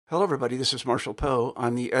Hello, everybody. This is Marshall Poe.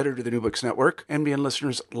 I'm the editor of the New Books Network. NBN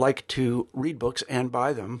listeners like to read books and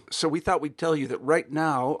buy them. So we thought we'd tell you that right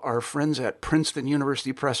now, our friends at Princeton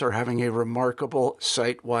University Press are having a remarkable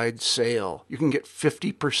site-wide sale. You can get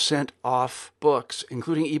 50% off books,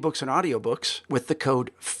 including ebooks and audiobooks, with the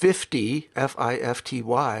code 50,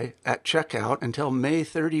 F-I-F-T-Y, at checkout until May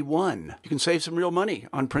 31. You can save some real money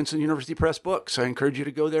on Princeton University Press books. I encourage you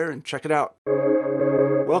to go there and check it out.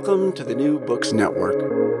 Welcome to the New Books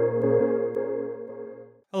Network.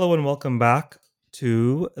 Hello and welcome back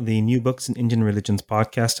to the New Books in Indian Religions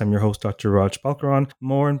podcast. I'm your host, Dr. Raj Balkaran.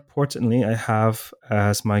 More importantly, I have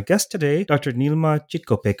as my guest today, Dr. Nilima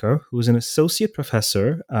Chitkopekar, who is an associate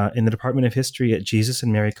professor in the Department of History at Jesus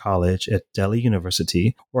and Mary College at Delhi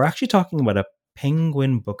University. We're actually talking about a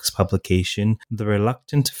Penguin Books publication, The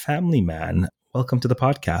Reluctant Family Man. Welcome to the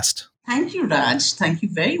podcast. Thank you, Raj. Thank you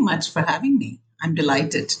very much for having me. I'm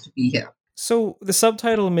delighted to be here. So the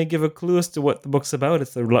subtitle may give a clue as to what the book's about.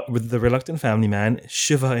 It's the Reluctant Family Man,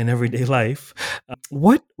 Shiva in Everyday Life.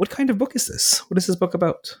 What kind of book is this? What is this book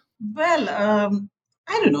about? Well,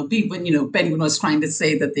 I don't know. Penguin was trying to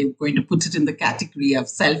say that they were going to put it in the category of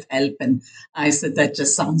self-help. And I said, that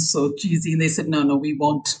just sounds so cheesy. And they said, no, we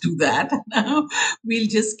won't do that. No, we'll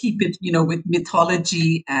just keep it, with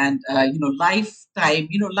mythology and, lifetime,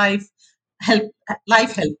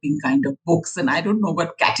 life helping kind of books. And I don't know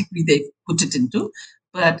what category they put it into,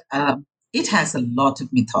 but it has a lot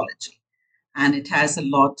of mythology and it has a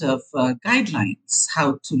lot of guidelines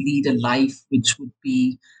how to lead a life which would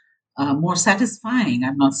be more satisfying.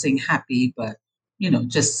 I'm not saying happy, but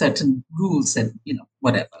just certain rules and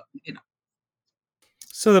whatever.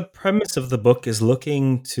 So the premise of the book is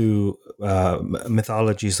looking to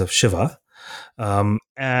mythologies of Shiva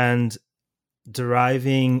and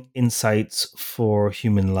deriving insights for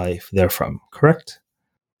human life therefrom, correct?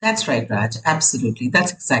 That's right, Raj. Absolutely.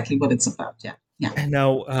 That's exactly what it's about. Yeah. And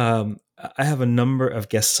now, I have a number of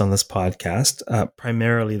guests on this podcast.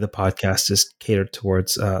 Primarily, the podcast is catered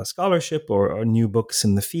towards scholarship or new books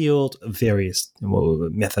in the field, various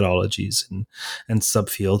methodologies and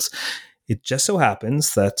subfields. It just so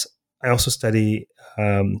happens that I also study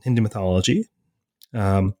Hindu mythology.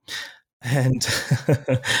 And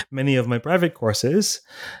many of my private courses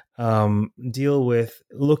deal with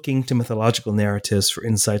looking to mythological narratives for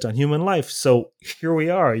insight on human life. So here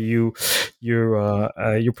we are. You're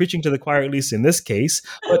preaching to the choir, at least in this case.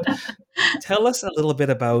 But tell us a little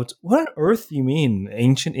bit about what on earth you mean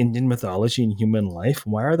ancient Indian mythology and human life.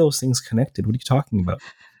 Why are those things connected? What are you talking about?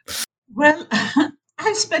 Well,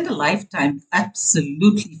 I've spent a lifetime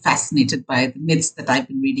absolutely fascinated by the myths that I've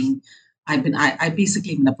been reading. I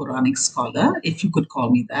basically am a Puranic scholar, if you could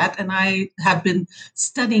call me that, and I have been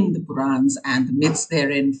studying the Purans and the myths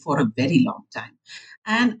therein for a very long time.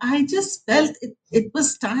 And I just felt it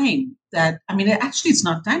was time actually it's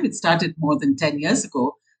not time, it started more than 10 years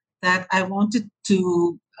ago, that I wanted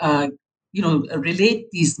to, relate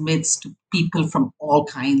these myths to people from all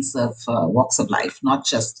kinds of walks of life, not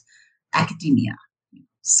just academia.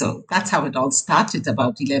 So that's how it all started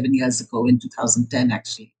about 11 years ago in 2010,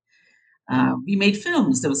 actually. We made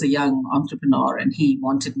films. There was a young entrepreneur, and he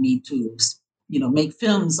wanted me to, make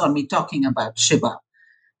films on me talking about Shiva.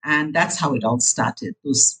 And that's how it all started.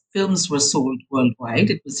 Those films were sold worldwide.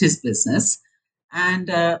 It was his business. And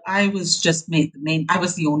I was just I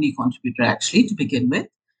was the only contributor, actually, to begin with.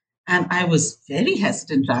 And I was very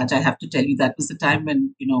hesitant, Raj. I have to tell you, that was the time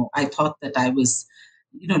when, I thought that I was,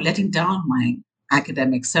 letting down my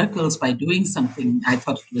academic circles by doing something. I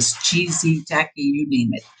thought it was cheesy, tacky, you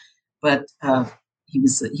name it. But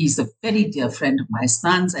he's a very dear friend of my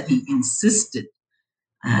son's, and he insisted.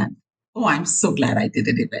 And I'm so glad I did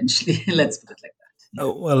it eventually. Let's put it like that. Yeah.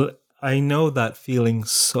 Oh, well, I know that feeling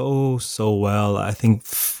so well. I think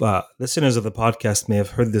listeners of the podcast may have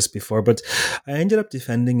heard this before, but I ended up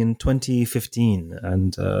defending in 2015,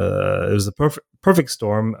 and it was a perfect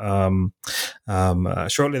storm.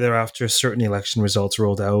 Shortly thereafter, certain election results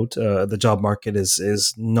rolled out. The job market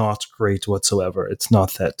is not great whatsoever. It's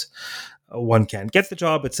not that one can't get the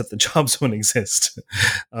job; it's that the jobs don't exist.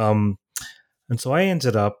 And so I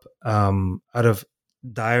ended up, out of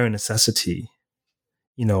dire necessity,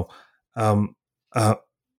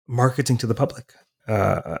 marketing to the public,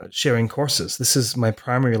 sharing courses. This is my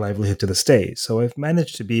primary livelihood to this day. So I've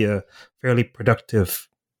managed to be a fairly productive,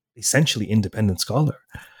 essentially independent scholar.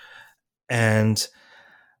 And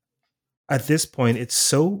at this point, it's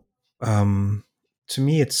so, to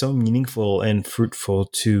me, it's so meaningful and fruitful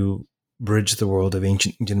to bridge the world of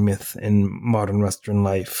ancient Indian myth and modern Western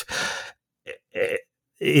life.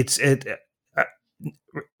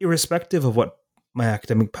 Irrespective of what my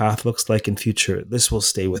academic path looks like in future. This will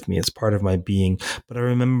stay with me. It's part of my being. But I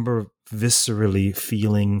remember viscerally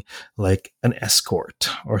feeling like an escort,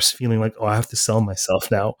 or feeling like, oh, I have to sell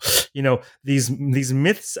myself now. These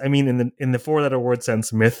myths. I mean, in the 4-letter word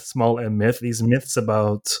sense, myth, small m myth. These myths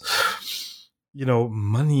about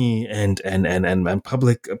money and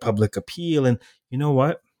public appeal. And you know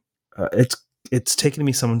what? It's taken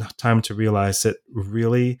me some time to realize that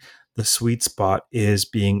really the sweet spot is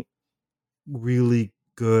being really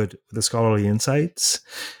good with the scholarly insights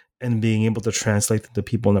and being able to translate them to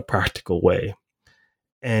people in a practical way.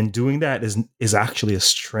 And doing that is actually a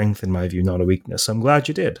strength in my view, not a weakness. So I'm glad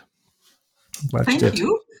you did. Thank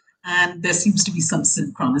you. And there seems to be some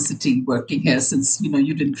synchronicity working here, since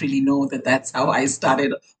you didn't really know that that's how I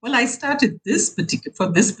started. Well, I started this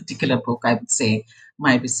particular book. I would say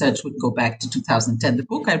my research would go back to 2010. The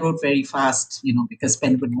book I wrote very fast, because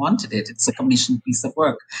Penguin wanted it. It's a commissioned piece of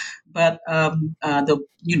work. But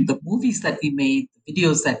the movies that we made, the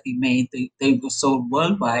videos that we made, they were sold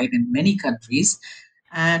worldwide in many countries.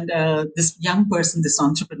 And this young person, this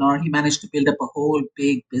entrepreneur, he managed to build up a whole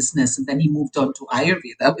big business. And then he moved on to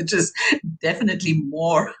Ayurveda, which is definitely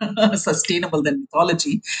more sustainable than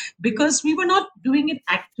mythology, because we were not doing it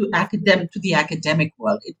to the academic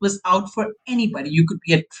world. It was out for anybody. You could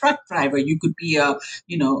be a truck driver, you could be a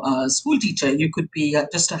school teacher, you could be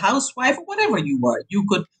just a housewife, or whatever you were.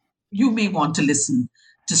 You may want to listen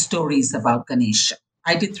to stories about Ganesha.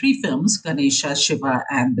 I did 3 films: Ganesha, Shiva,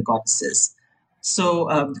 and the Goddesses. So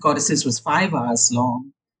the Goddesses was 5 hours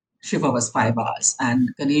long, Shiva was 5 hours, and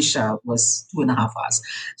Ganesha was 2.5 hours.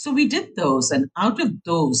 So we did those, and out of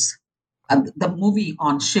those, the movie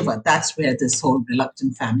on Shiva, that's where this whole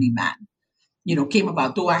reluctant family man, came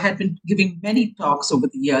about. Though I had been giving many talks over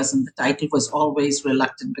the years, and the title was always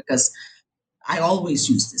Reluctant, because I always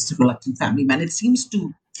use this, reluctant family man. It seems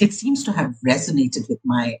to have resonated with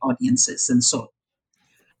my audiences, and so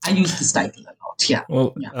I use this title a lot. Yeah.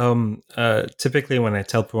 Well, yeah. Typically when I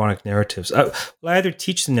tell Puranic narratives, I either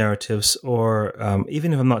teach the narratives, or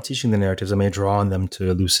even if I'm not teaching the narratives, I may draw on them to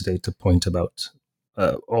elucidate a point about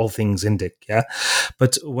all things Indic. Yeah.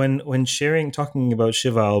 But when talking about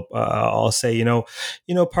Shiva, I'll say,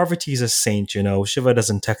 Parvati is a saint. Shiva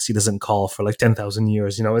doesn't text, he doesn't call for like 10,000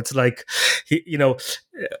 years. It's like,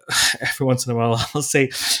 every once in a while I'll say,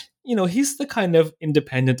 he's the kind of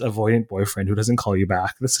independent, avoidant boyfriend who doesn't call you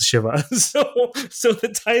back. This is Shiva. So the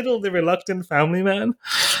title, The Reluctant Family Man,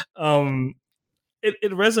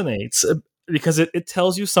 it resonates because it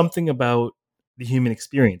tells you something about the human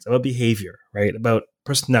experience, about behavior, right? About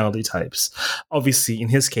personality types. Obviously, in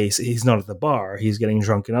his case, he's not at the bar. He's getting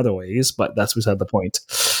drunk in other ways, but that's beside the point.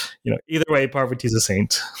 Either way, Parvati's a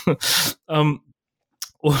saint.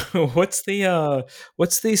 What's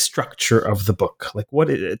the structure of the book? Like,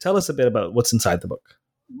 tell us a bit about what's inside the book.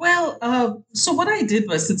 Well, so what I did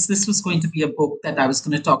was, since this was going to be a book that I was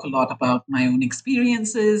going to talk a lot about my own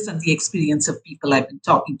experiences and the experience of people I've been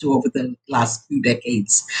talking to over the last few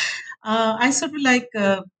decades, I sort of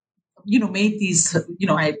made these,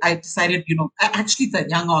 I decided, actually the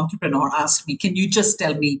young entrepreneur asked me, can you just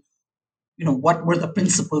tell me, what were the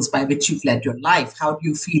principles by which you've led your life? How do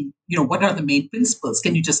you feel? What are the main principles?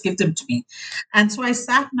 Can you just give them to me? And so I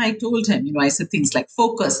sat and I told him, I said things like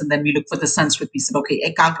focus. And then we looked for the Sanskrit. We said, okay,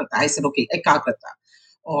 ekagrata. I said, okay, ekagrata.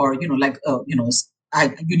 Or, you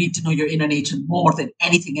need to know your inner nature more than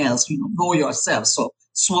anything else, know yourself. So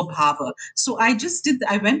swabhava. So I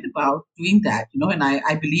went about doing that, and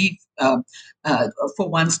I believe for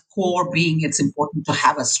one's core being, it's important to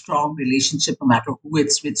have a strong relationship no matter who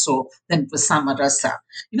it's with. So then vasamarasa,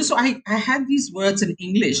 so I had these words in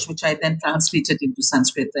English, which I then translated into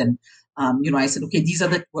Sanskrit. And, I said, okay, these are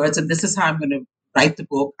the words, and this is how I'm going to write the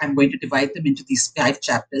book. I'm going to divide them into these 5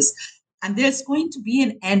 chapters. And there's going to be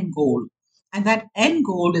an end goal. And that end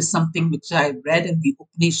goal is something which I read in the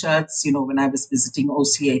Upanishads, when I was visiting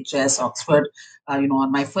OCHS, Oxford,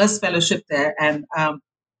 on my first fellowship there. And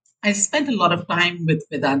I spent a lot of time with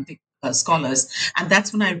Vedantic scholars. And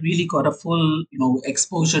that's when I really got a full,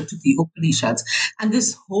 exposure to the Upanishads. And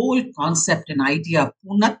this whole concept and idea of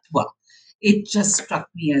punatva, it just struck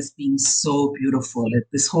me as being so beautiful.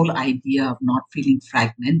 This whole idea of not feeling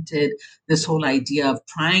fragmented, this whole idea of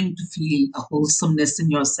trying to feel a wholesomeness in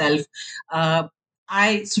yourself.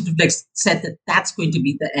 I sort of said that that's going to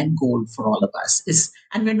be the end goal for all of us.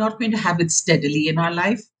 And we're not going to have it steadily in our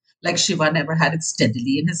life, like Shiva never had it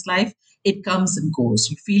steadily in his life. It comes and goes.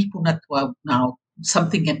 You feel punatva now,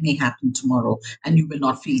 something may happen tomorrow, and you will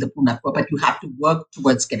not feel the punatva, but you have to work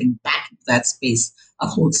towards getting back into that space of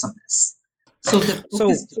wholesomeness. So the book So,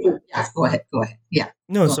 is, yeah, go ahead. Yeah,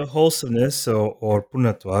 no, go so ahead. wholesomeness or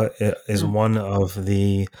punatva is Mm. one of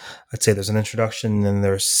the, I'd say there's an introduction and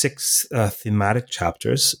there are six thematic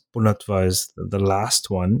chapters. Punatva is the last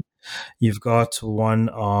one. You've got one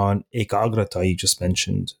on ekagrata, you just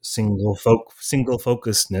mentioned, single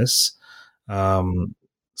focusedness, um,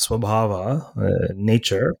 swabhava,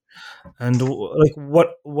 nature, and like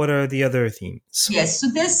what are the other themes? Yes, so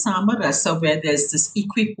there's samarasa where there's this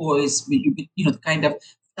equipoise, the kind of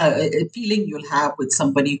feeling you'll have with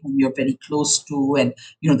somebody whom you're very close to, and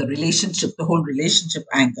the relationship, the whole relationship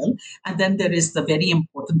angle. And then there is the very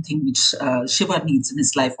important thing which Shiva needs in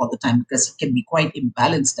his life all the time because he can be quite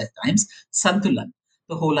imbalanced at times. Santulan,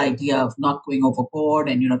 the whole idea of not going overboard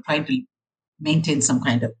and trying to maintain some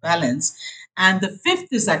kind of balance. And the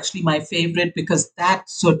fifth is actually my favorite because that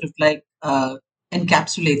sort of like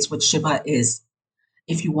encapsulates what Shiva is.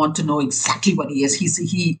 If you want to know exactly what he is,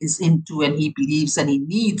 he is into and he believes and he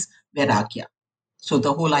needs vairagya. So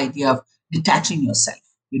the whole idea of detaching yourself,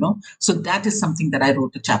 So that is something that I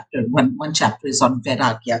wrote a chapter. One chapter is on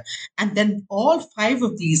vairagya, and then all five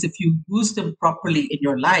of these, if you use them properly in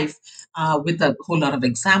your life, with a whole lot of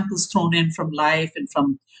examples thrown in from life and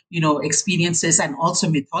from experiences and also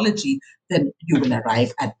mythology, then you will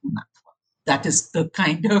arrive at Puna. That is the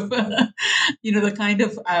kind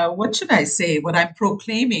of what should I say, what I'm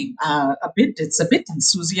proclaiming, it's a bit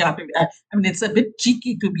enthusiastic. I mean, it's a bit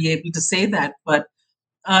cheeky to be able to say that, but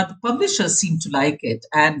the publishers seem to like it,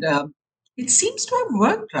 and it seems to have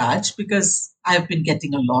worked, Raj, because I've been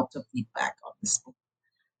getting a lot of feedback on this book.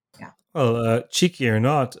 Yeah. Well, cheeky or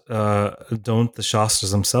not, don't the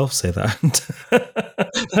Shastras themselves say that?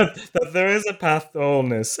 that there is a path to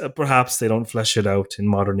wholeness. Perhaps they don't flesh it out in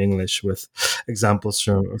modern English with examples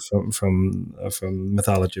from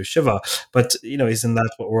mythology of Shiva, but isn't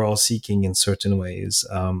that what we're all seeking in certain ways?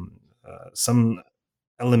 Some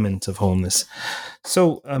element of wholeness.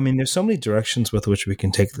 So, I mean, there's so many directions with which we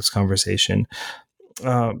can take this conversation.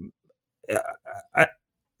 Um, I,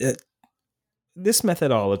 I, this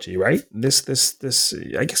methodology, right? This.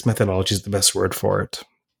 I guess methodology is the best word for it.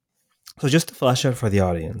 So, just to flesh out for the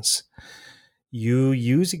audience,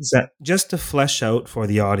 just to flesh out for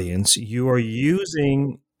the audience. You are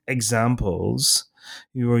using examples.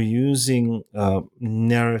 You are using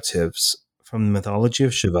narratives from the mythology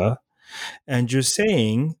of Shiva, and you're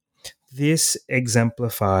saying this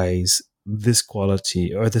exemplifies this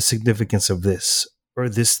quality or the significance of this or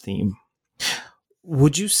this theme.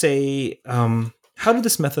 Would you say, how did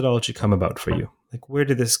this methodology come about for you? Like, where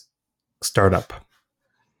did this start up?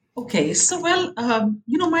 Okay, so well,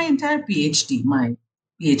 my entire my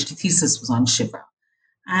PhD thesis was on Shiva.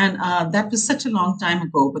 And that was such a long time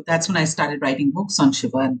ago, but that's when I started writing books on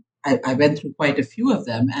Shiva. And I went through quite a few of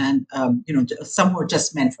them. And, some were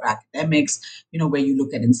just meant for academics, where you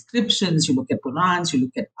look at inscriptions, you look at Purans, you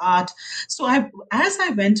look at art. So as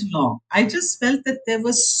I went along, I just felt that there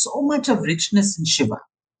was so much of richness in Shiva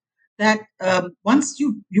that once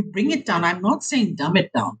you bring it down, I'm not saying dumb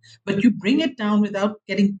it down, but you bring it down without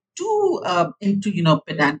getting too into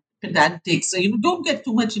pedantic. So don't get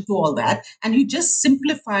too much into all that, and you just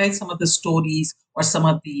simplify some of the stories or some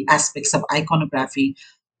of the aspects of iconography.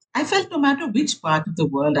 I felt no matter which part of the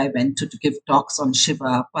world I went to give talks on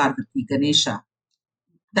Shiva, Parvati, Ganesha,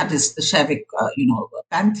 that is the Shaivik,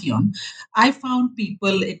 pantheon, I found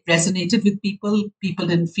it resonated with people. People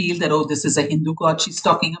didn't feel that, oh, this is a Hindu god she's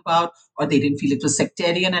talking about, or they didn't feel it was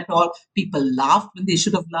sectarian at all. People laughed when they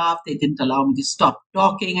should have laughed. They didn't allow me to stop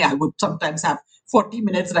talking. I would sometimes have 40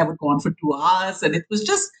 minutes and I would go on for 2 hours. And it was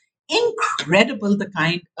just incredible the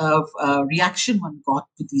kind of reaction one got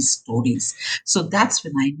to these stories. So that's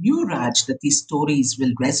when I knew, Raj, that these stories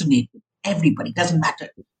will resonate with everybody. Doesn't matter.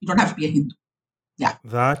 You don't have to be a Hindu. Yeah.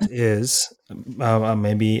 That is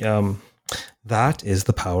maybe that is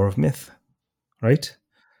the power of myth, right?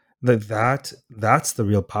 That's the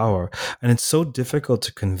real power, and it's so difficult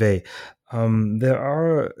to convey. There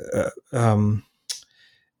are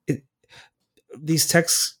these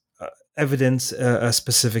texts evidence a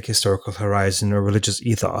specific historical horizon or religious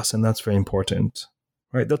ethos, and that's very important.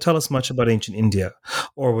 Right? They'll tell us much about ancient India,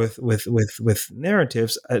 or with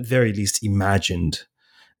narratives, at very least imagined,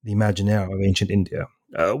 the imaginaire of ancient India,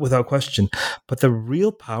 without question. But the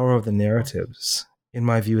real power of the narratives, in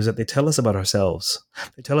my view, is that they tell us about ourselves.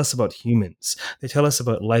 They tell us about humans. They tell us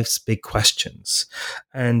about life's big questions.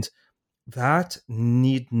 And that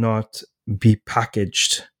need not be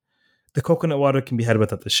packaged. The coconut water can be had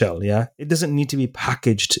without the shell, yeah? It doesn't need to be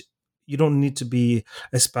packaged. You don't need to be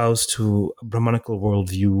espoused to a Brahmanical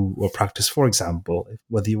worldview or practice, for example.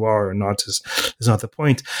 Whether you are or not is not the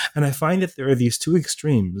point. And I find that there are these two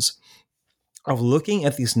extremes of looking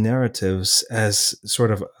at these narratives as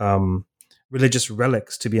sort of religious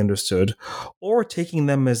relics to be understood, or taking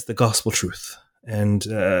them as the gospel truth. And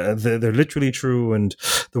they're literally true. And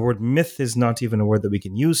the word myth is not even a word that we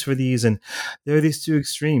can use for these. And there are these two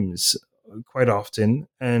extremes quite often.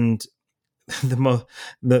 And in my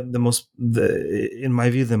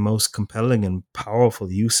view, the most compelling and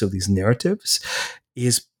powerful use of these narratives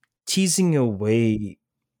is teasing away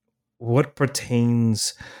what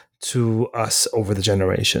pertains to us over the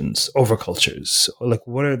generations, over cultures. Like,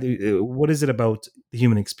 what is it about the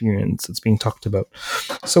human experience that's being talked about?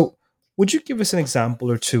 So, would you give us an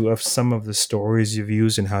example or two of some of the stories you've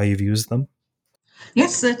used and how you've used them?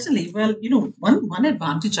 Yes, certainly. Well, one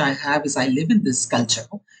advantage I have is I live in this culture.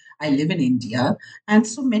 I live in India, and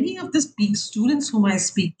so many of the students whom I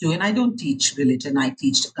speak to, and I don't teach religion. I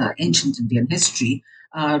teach ancient Indian history.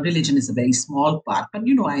 Religion is a very small part, but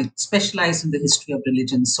I specialize in the history of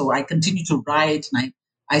religion. So I continue to write and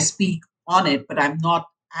I speak on it, but I'm not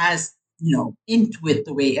as into it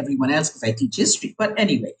the way everyone else because I teach history. But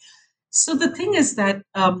anyway, so the thing is that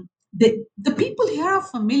the people here are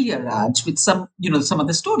familiar, Raj, with some of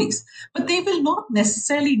the stories, but they will not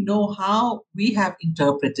necessarily know how we have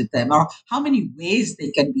interpreted them or how many ways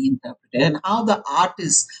they can be interpreted and how the art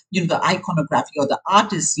is, the iconography or the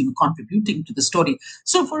art is, contributing to the story.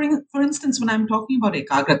 So, for instance, when I'm talking about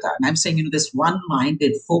Ekagrata, and I'm saying, this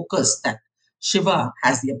one-minded focus that Shiva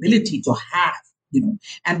has the ability to have,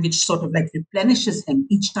 and which sort of like replenishes him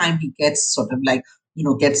each time he gets sort of like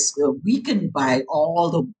gets weakened by all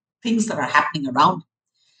the things that are happening around.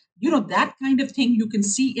 That kind of thing you can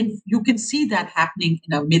see that happening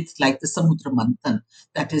in a myth like the Samudra Manthan,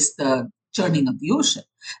 that is the churning of the ocean.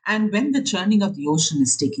 And when the churning of the ocean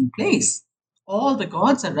is taking place, all the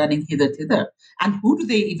gods are running hither thither, and who do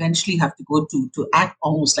they eventually have to go to act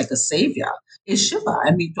almost like a savior is Shiva.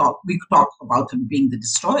 And we talk about him being the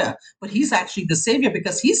destroyer, but he's actually the savior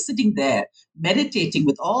because he's sitting there meditating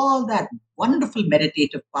with all that wonderful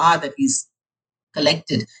meditative power that he's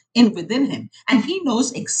collected in within him, and he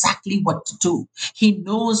knows exactly what to do. He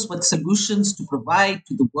knows what solutions to provide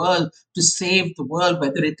to the world to save the world,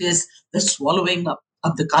 whether it is the swallowing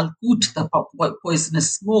of the kalkut, the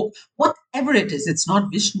poisonous smoke, whatever it is. It's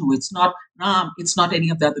not Vishnu, it's not Ram, it's not any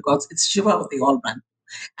of the other gods, it's Shiva. They all run.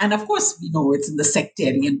 And of course, we know it's in the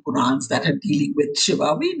sectarian Purans that are dealing with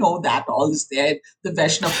Shiva. We know that all is there. The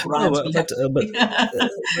Vaishnava No, Purans will have. but Yeah,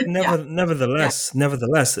 yeah,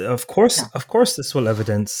 nevertheless, yeah. of course, this will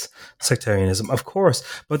evidence sectarianism, of course.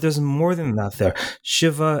 But there's more than that. There,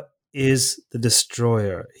 Shiva is the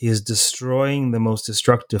destroyer. He is destroying the most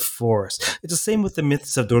destructive force. It's the same with the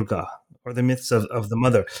myths of Durga or the myths of the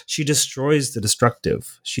mother. She destroys the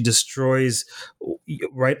destructive. She destroys,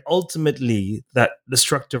 right? Ultimately, that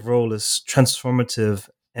destructive role is transformative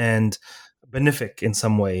and benefic in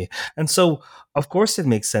some way. And so, of course, it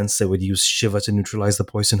makes sense they would use Shiva to neutralize the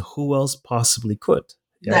poison. Who else possibly could?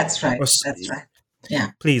 Yeah. That's right. That's right.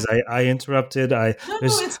 Yeah. Please, I interrupted. No, no,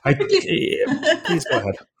 it's perfectly. Please go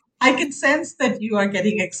ahead. I can sense that you are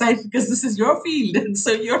getting excited because this is your field, and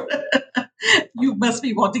so you must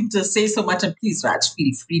be wanting to say so much. And please, Raj,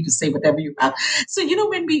 feel free to say whatever you have. So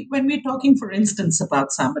when we're talking, for instance, about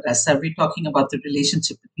Samarasa, we're talking about the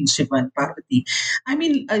relationship between Shiva and Parvati. I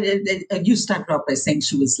mean, you started off by saying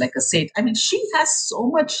she was like a saint. I mean, she has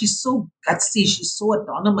so much. She's so gutsy. She's so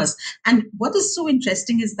autonomous. And what is so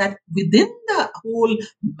interesting is that within the whole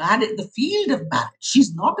marriage, the field of marriage,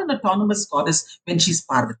 she's not an autonomous goddess when she's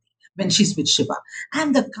Parvati, when she's with Shiva,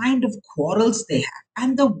 and the kind of quarrels they have,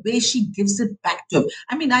 and the way she gives it back to him.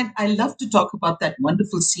 I mean, I love to talk about that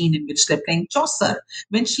wonderful scene in which they're playing Chaucer,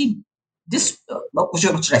 when she what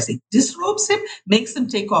should I say, disrobes him, makes him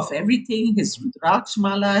take off everything, his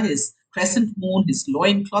Rudrakshmala, his crescent moon, his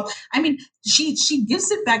loincloth. I mean, she gives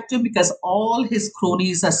it back to him because all his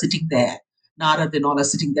cronies are sitting there. Narad and all are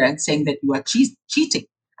sitting there and saying that you are cheating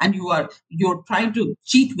and you're trying to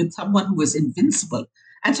cheat with someone who is invincible.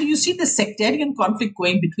 And so you see the sectarian conflict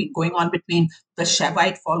going on between the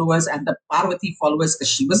Shaivite followers and the Parvati followers, because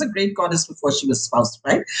she was a great goddess before she was spoused,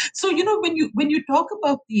 right? So when you talk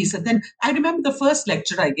about these, and then I remember the first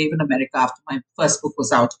lecture I gave in America after my first book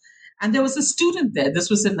was out, and there was a student there.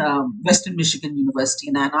 This was in Western Michigan University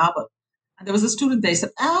in Ann Arbor, and there was a student there. He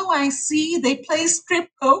said, "Oh, I see. They play strip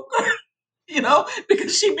poker."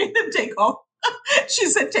 Because she made them take off. She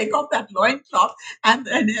said, take off that loincloth. And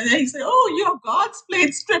he said, oh, gods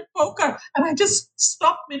played strip poker. And I just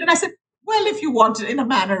stopped me. And I said, well, if you want it, in a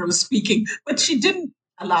manner of speaking. But she didn't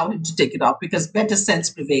allow him to take it off because better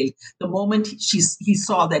sense prevailed. The moment he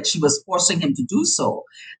saw that she was forcing him to do so,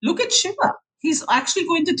 look at Shiva. He's actually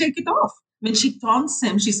going to take it off. when she taunts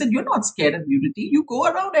him, she said, "You're not scared of nudity. You go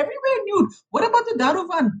around everywhere nude. What about the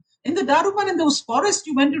Daruvan? In the Daruvan, in those forests,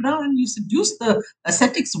 you went around and you seduced the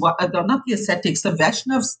ascetics, not the ascetics, the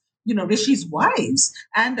Vaishnavs, Rishi's wives,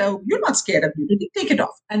 and you're not scared of nudity. Take it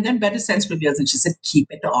off." And then better sense prevails, and she said,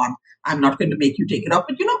 "Keep it on. I'm not going to make you take it off."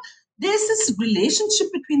 But there's this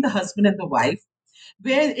relationship between the husband and the wife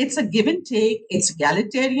where it's a give and take, it's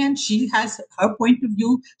egalitarian. She has her point of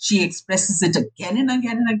view, she expresses it again and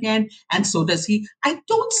again and again, and so does he. I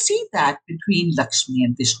don't see that between Lakshmi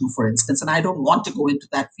and Vishnu, for instance, and I don't want to go into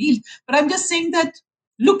that field, but I'm just saying that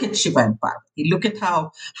look at Shiva and Parvati, look at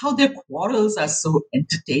how their quarrels are so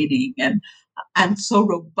entertaining and so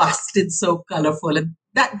robust and so colorful, and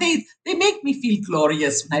that they make me feel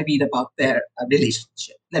glorious when I read about their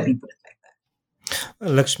relationship. Let me put it like that.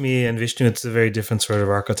 Lakshmi and Vishnu, it's a very different sort of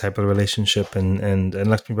archetypal relationship, and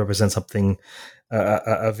Lakshmi represents something,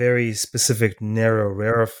 a very specific, narrow,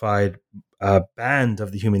 rarefied band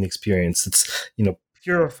of the human experience. It's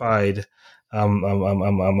purified.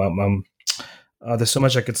 There's so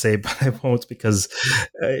much I could say, but I won't, because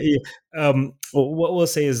what we'll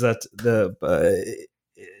say is that there's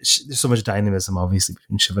so much dynamism, obviously,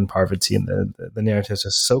 between Shiva and Parvati, and the narratives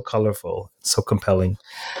are so colorful, so compelling.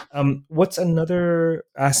 What's another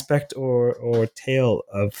aspect or tale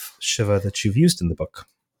of Shiva that you've used in the book?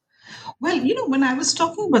 Well, when I was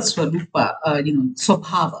talking about Swarupa,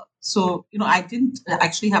 Swabhava, so, I didn't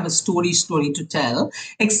actually have a story to tell,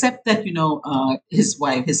 except that, his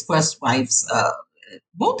first wife's,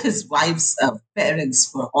 both his wife's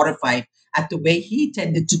parents were horrified at the way he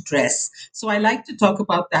tended to dress. So I like to talk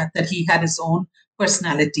about that he had his own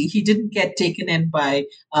personality. He didn't get taken in by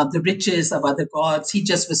the riches of other gods. He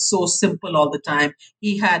just was so simple all the time.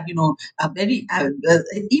 He had, a very,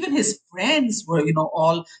 even his friends were,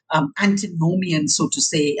 all antinomians, so to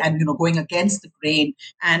say, and, going against the grain.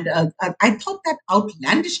 And I thought that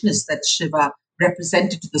outlandishness that Shiva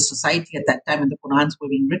represented to the society at that time when the Purans were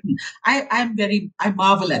being written, I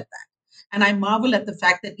marvel at that. And I marvel at the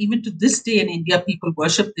fact that even to this day in India, people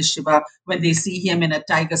worship this Shiva when they see him in a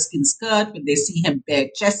tiger skin skirt, when they see him bare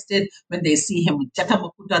chested, when they see him with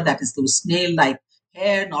Jatamakuta, that is those snail like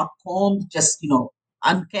hair, not combed, just,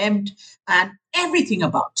 unkempt, and everything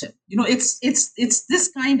about him. It's this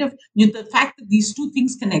kind of, the fact that these two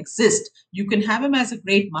things can exist. You can have him as a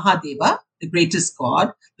great Mahadeva, the greatest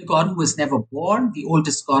god, the god who was never born, the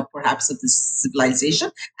oldest god perhaps of this civilization,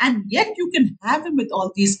 and yet you can have him with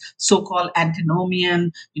all these so-called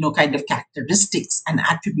antinomian, kind of characteristics and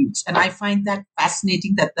attributes. And I find that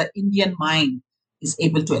fascinating that the Indian mind is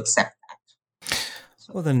able to accept that.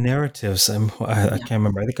 Well, the narratives, I can't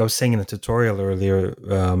remember. I think I was saying in a tutorial earlier,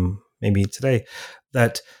 maybe today,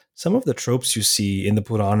 that some of the tropes you see in the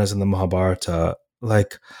Puranas and the Mahabharata,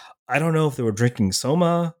 like, I don't know if they were drinking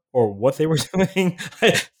soma or what they were doing.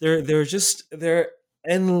 They're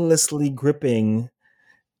endlessly gripping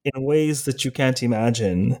in ways that you can't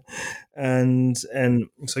imagine. And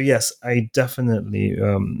so, yes, I definitely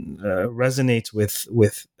resonate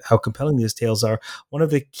with how compelling these tales are. One of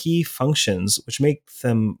the key functions which make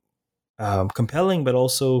them compelling, but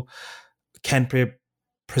also can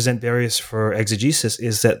present barriers for exegesis,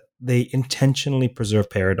 is that they intentionally preserve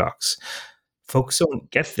paradox. Folks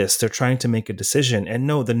don't get this. They're trying to make a decision, and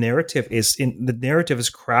no, the narrative is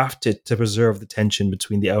crafted to preserve the tension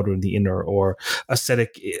between the outer and the inner, or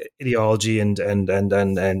ascetic ideology and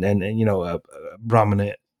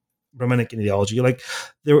Brahmanic ideology. Like,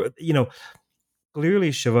 there,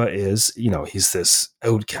 clearly Shiva is, he's this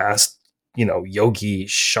outcast, yogi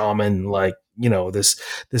shaman, like, this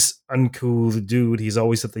uncool dude. He's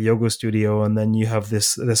always at the yoga studio, and then you have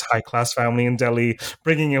this high class family in Delhi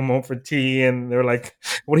bringing him home for tea, and they're like,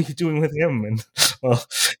 "What are you doing with him?" And well,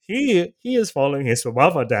 he is following his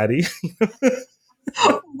Swabhava, daddy.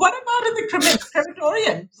 What about in the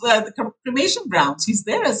crematorium, the cremation grounds? He's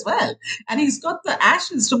there as well. And he's got the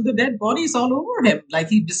ashes from the dead bodies all over him. Like,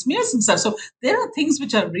 he besmears himself. So there are things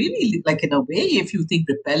which are really, like, in a way, if you think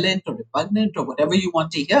repellent or repugnant or whatever you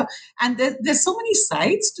want to hear. And there's so many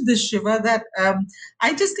sides to this Shiva that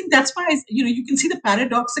I just think that's why, you can see the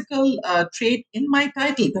paradoxical trait in my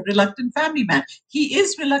title, The Reluctant Family Man. He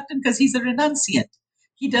is reluctant because he's a renunciant.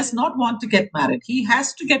 He does not want to get married. He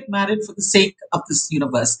has to get married for the sake of this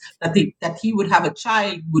universe, that he would have a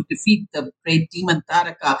child who would defeat the great demon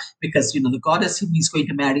Taraka, because, the goddess whom he's going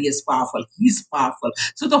to marry is powerful. He's powerful.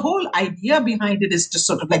 So the whole idea behind it is to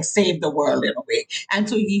sort of like save the world in a way. And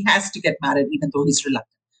so he has to get married even though he's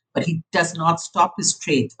reluctant. But he does not stop his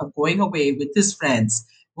trait of going away with his friends,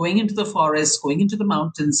 going into the forest, going into the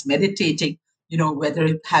mountains, meditating,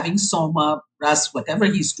 whether having soma, ras, whatever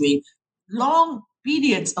he's doing, long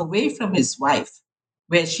periods away from his wife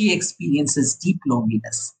where she experiences deep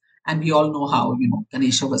loneliness. And we all know how,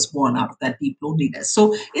 Ganesha was born out of that deep loneliness.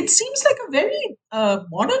 So it seems like a very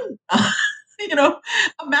modern, a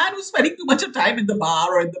man who's spending too much of time in the bar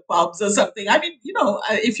or in the pubs or something. I mean,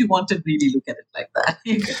 if you want to really look at it like that.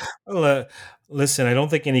 Well, listen, I don't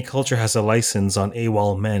think any culture has a license on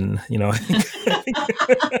AWOL men.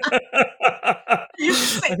 You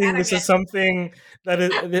say I that think this again. is something that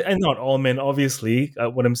is, and not all men, obviously.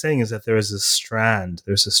 What I'm saying is that there's a strand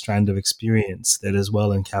of experience that is well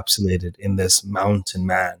encapsulated in this mountain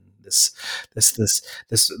man, this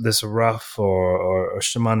rough or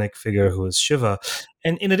shamanic figure who is Shiva.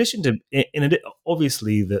 And in addition to,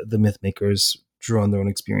 obviously, the myth makers drew on their own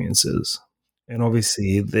experiences. And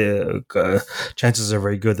obviously, the chances are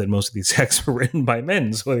very good that most of these texts were written by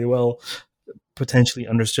men, so they well potentially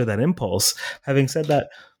understood that impulse. Having said that,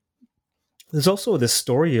 there's also this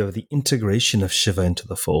story of the integration of Shiva into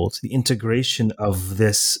the fold, the integration of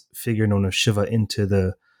this figure known as Shiva into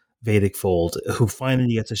the Vedic fold, who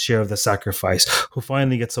finally gets a share of the sacrifice, who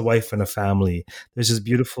finally gets a wife and a family. There's this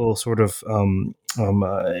beautiful sort of, in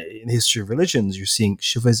the history of religions, you're seeing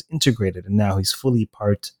Shiva is integrated, and now he's fully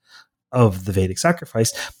part of the Vedic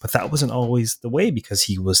sacrifice. But that wasn't always the way, because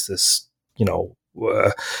he was this,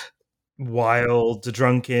 wild,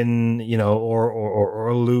 drunken, or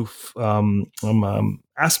aloof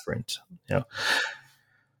aspirant.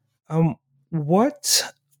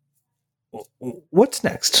 What's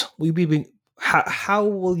next? How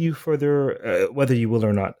will you further, whether you will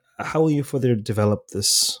or not, how will you further develop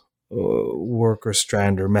this work or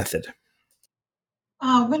strand or method?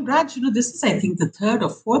 Well, Raj, this is, I think, the third or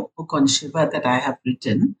fourth book on Shiva that I have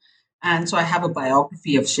written. And so I have a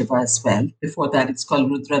biography of Shiva as well. Before that, it's called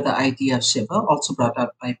Rudra, the Idea of Shiva, also brought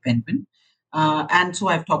out by Penguin. And so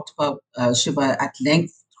I've talked about Shiva at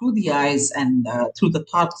length through the eyes and through the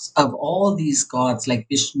thoughts of all these gods like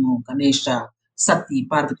Vishnu, Ganesha, Sati,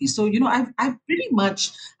 Parvati. So, I've pretty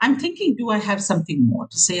much, I'm thinking, do I have something more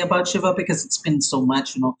to say about Shiva? Because it's been so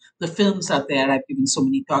much, the films are there. I've given so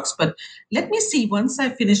many talks, but let me see, once I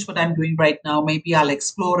finish what I'm doing right now, maybe I'll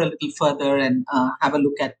explore a little further and have a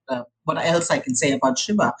look at what else I can say about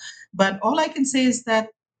Shiva. But all I can say is that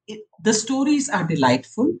the stories are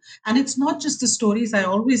delightful. And it's not just the stories. I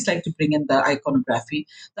always like to bring in the iconography.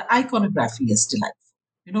 The iconography is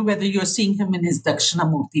delightful. Whether you're seeing him in his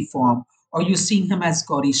Dakshinamurti form, or you're seeing him as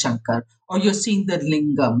Gauri Shankar, or you're seeing the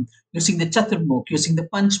Lingam, you're seeing the Chaturmukh, you're seeing the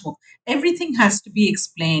Panchmukh, everything has to be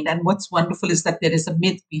explained. And what's wonderful is that there is a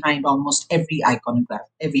myth behind almost every iconograph,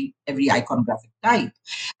 every iconographic type.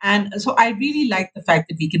 And so I really like the fact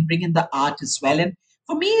that we can bring in the art as well. And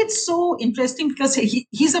for me, it's so interesting because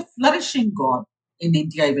he's a flourishing god in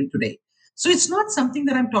India even today. So it's not something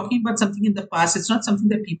that I'm talking about something in the past. It's not something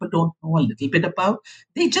that people don't know a little bit about.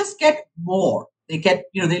 They just get more.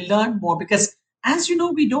 They learn more because, as you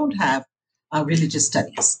know, we don't have religious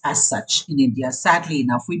studies as such in India. Sadly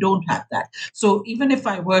enough, we don't have that. So even if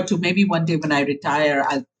I were to, maybe one day when I retire,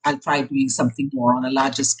 I'll try doing something more on a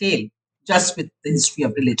larger scale, just with the history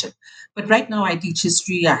of religion. But right now, I teach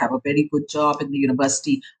history. I have a very good job in the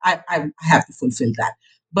university. I have to fulfill that.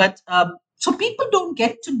 But so people don't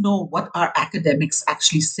get to know what our academics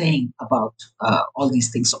actually saying about all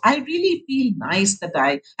these things. So I really feel nice that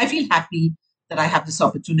I feel happy that I have this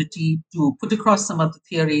opportunity to put across some of the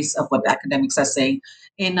theories of what academics are saying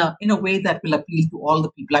in a way that will appeal to all the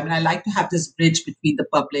people. I mean, I like to have this bridge between the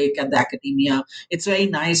public and the academia. It's very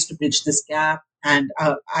nice to bridge this gap. And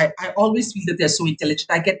I always feel that they're so intelligent.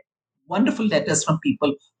 I get wonderful letters from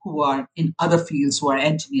people who are in other fields, who are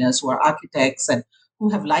engineers, who are architects, and who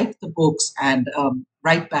have liked the books and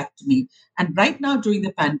write back to me. And right now, during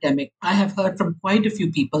the pandemic, I have heard from quite a few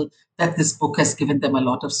people that this book has given them a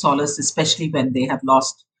lot of solace, especially when they have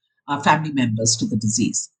lost family members to the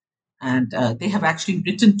disease. And they have actually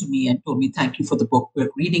written to me and told me, thank you for the book. We're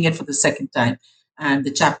reading it for the second time. And the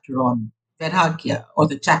chapter on Vairagya or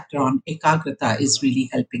the chapter on Ekagrata is really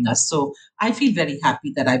helping us. So I feel very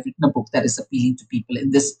happy that I've written a book that is appealing to people in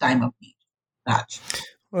this time of need. Raj.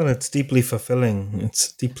 Well, it's deeply fulfilling.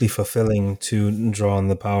 It's deeply fulfilling to draw on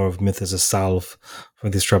the power of myth as a salve for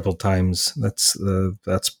these troubled times. That's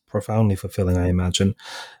profoundly fulfilling, I imagine.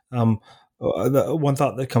 The one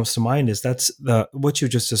thought that comes to mind is what you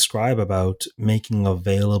just described about making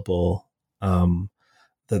available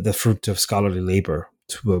the fruit of scholarly labor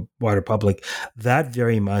to a wider public. That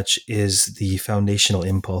very much is the foundational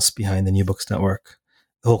impulse behind the New Books Network.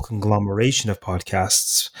 The whole conglomeration of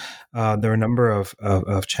podcasts. There are a number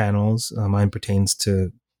of channels. Mine pertains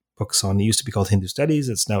to books on, it used to be called Hindu Studies.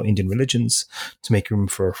 It's now Indian Religions, to make room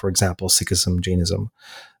for example, Sikhism, Jainism.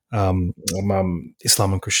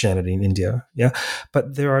 Islam and Christianity in India. Yeah,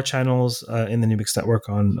 but there are channels in the New Books Network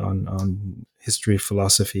on history,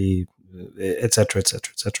 philosophy, etc.,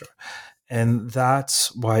 etc., etc. And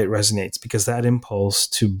that's why it resonates, because that impulse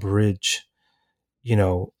to bridge, you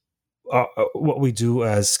know, what we do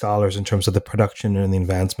as scholars in terms of the production and the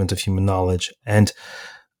advancement of human knowledge and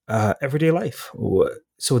everyday life.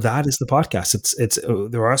 So that is the podcast. It's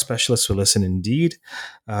there are specialists who listen. Indeed,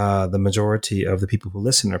 the majority of the people who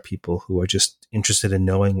listen are people who are just interested in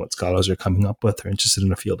knowing what scholars are coming up with, or interested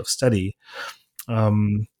in a field of study.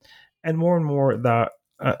 And more that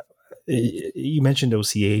you mentioned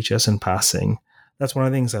OCHS in passing. That's one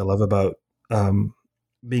of the things I love about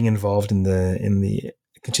being involved in the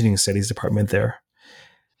continuing studies department there.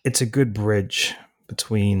 It's a good bridge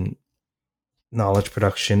between knowledge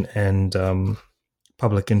production and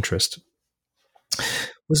public interest.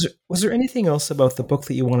 Was there anything else about the book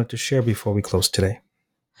that you wanted to share before we close today?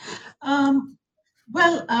 Um,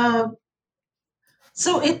 well,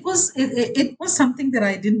 so it was something that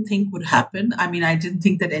I didn't think would happen. I mean, I didn't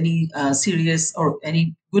think that any serious or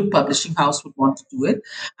any good publishing house would want to do it.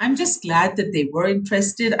 I'm just glad that they were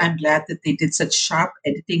interested. I'm glad that they did such sharp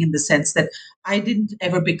editing, in the sense that I didn't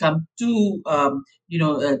ever become too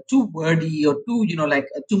too wordy, or too like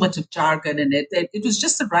too much of jargon in it. It was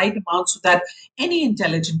just the right amount, so that any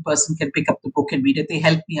intelligent person can pick up the book and read it. They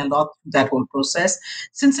helped me a lot through that whole process.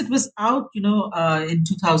 Since it was out, in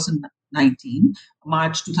 2019,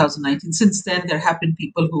 March 2019. Since then, there have been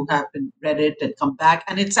people who have been read it and come back.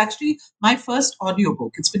 And it's actually my first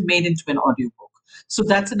audiobook. It's been made into an audiobook. So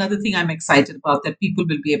that's another thing I'm excited about, that people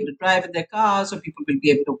will be able to drive in their cars, or people will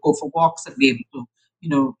be able to go for walks and be able to,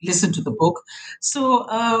 listen to the book. So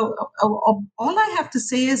all I have to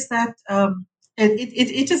say is that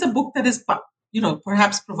it is a book that is,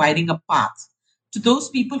 perhaps providing a path to those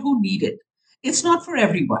people who need it. It's not for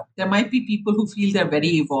everyone. There might be people who feel they're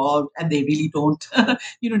very evolved and they really don't,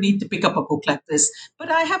 need to pick up a book like this.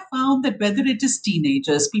 But I have found that whether it is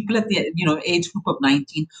teenagers, people at the age group of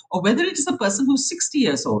 19, or whether it is a person who's 60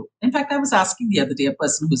 years old. In fact, I was asking the other day a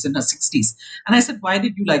person who's in her 60s, and I said, "Why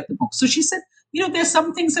did you like the book?" So she said, there's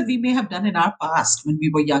some things that we may have done in our past when we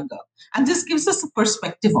were younger, and this gives us a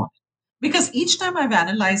perspective on it. Because each time I've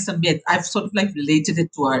analyzed a myth, I've sort of like related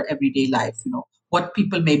it to our everyday life, what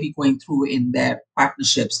people may be going through in their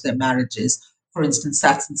partnerships, their marriages. For instance,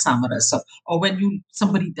 that's in Samarasa. Or when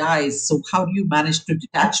somebody dies, so how do you manage to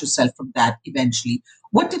detach yourself from that eventually?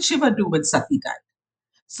 What did Shiva do when Sati died?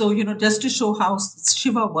 So, just to show how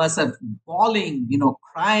Shiva was a bawling,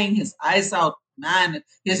 crying his eyes out man.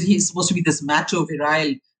 He's supposed to be this macho,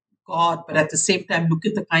 virile God, but at the same time, look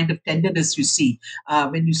at the kind of tenderness you see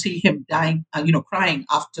when you see him dying, crying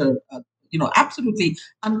after, absolutely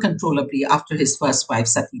uncontrollably after his first wife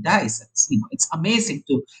Sati dies. It's amazing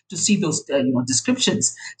to see those,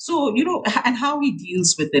 descriptions. So, and how he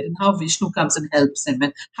deals with it, and how Vishnu comes and helps him,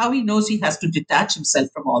 and how he knows he has to detach himself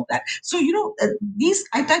from all that. So, these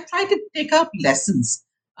I try to take out lessons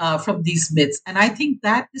from these myths. And I think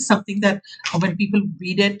that is something that when people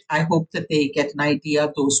read it, I hope that they get an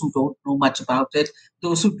idea. Those who don't know much about it,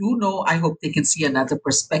 those who do know, I hope they can see another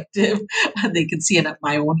perspective and they can see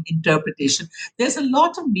my own interpretation. There's a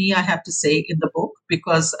lot of me, I have to say, in the book,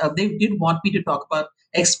 because they did want me to talk about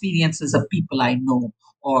experiences of people I know,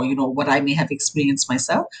 or, what I may have experienced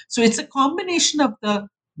myself. So it's a combination of the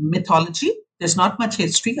mythology. There's not much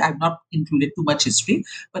history. I've not included too much history,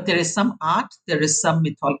 but there is some art, there is some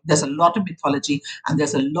mythology, there's a lot of mythology, and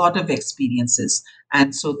there's a lot of experiences.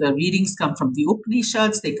 And so the readings come from the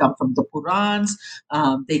Upanishads, they come from the Purans,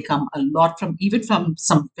 they come a lot even from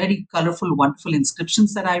some very colorful, wonderful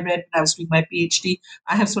inscriptions that I read when I was doing my PhD.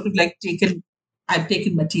 I have sort of I've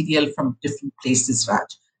taken material from different places,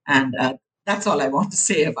 Raj. And that's all I want to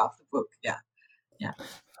say about the book. Yeah. Yeah.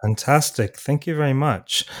 Fantastic. Thank you very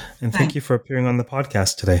much. And thank you for appearing on the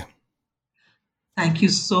podcast today. Thank you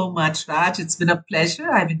so much, Raj. It's been a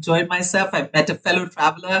pleasure. I've enjoyed myself. I've met a fellow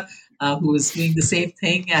traveler who is doing the same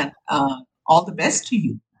thing. And all the best to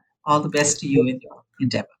you. All the best to you in your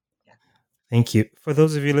endeavor. Yeah. Thank you. For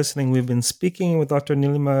those of you listening, we've been speaking with Dr.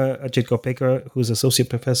 Nilima Ajit-Kopekar, who's Associate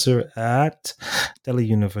Professor at Delhi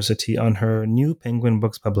University, on her new Penguin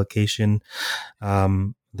Books publication,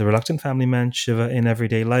 The Reluctant Family Man, Shiva in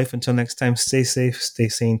Everyday Life. Until next time, stay safe, stay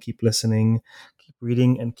sane, keep listening, keep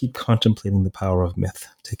reading, and keep contemplating the power of myth.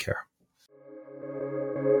 Take care.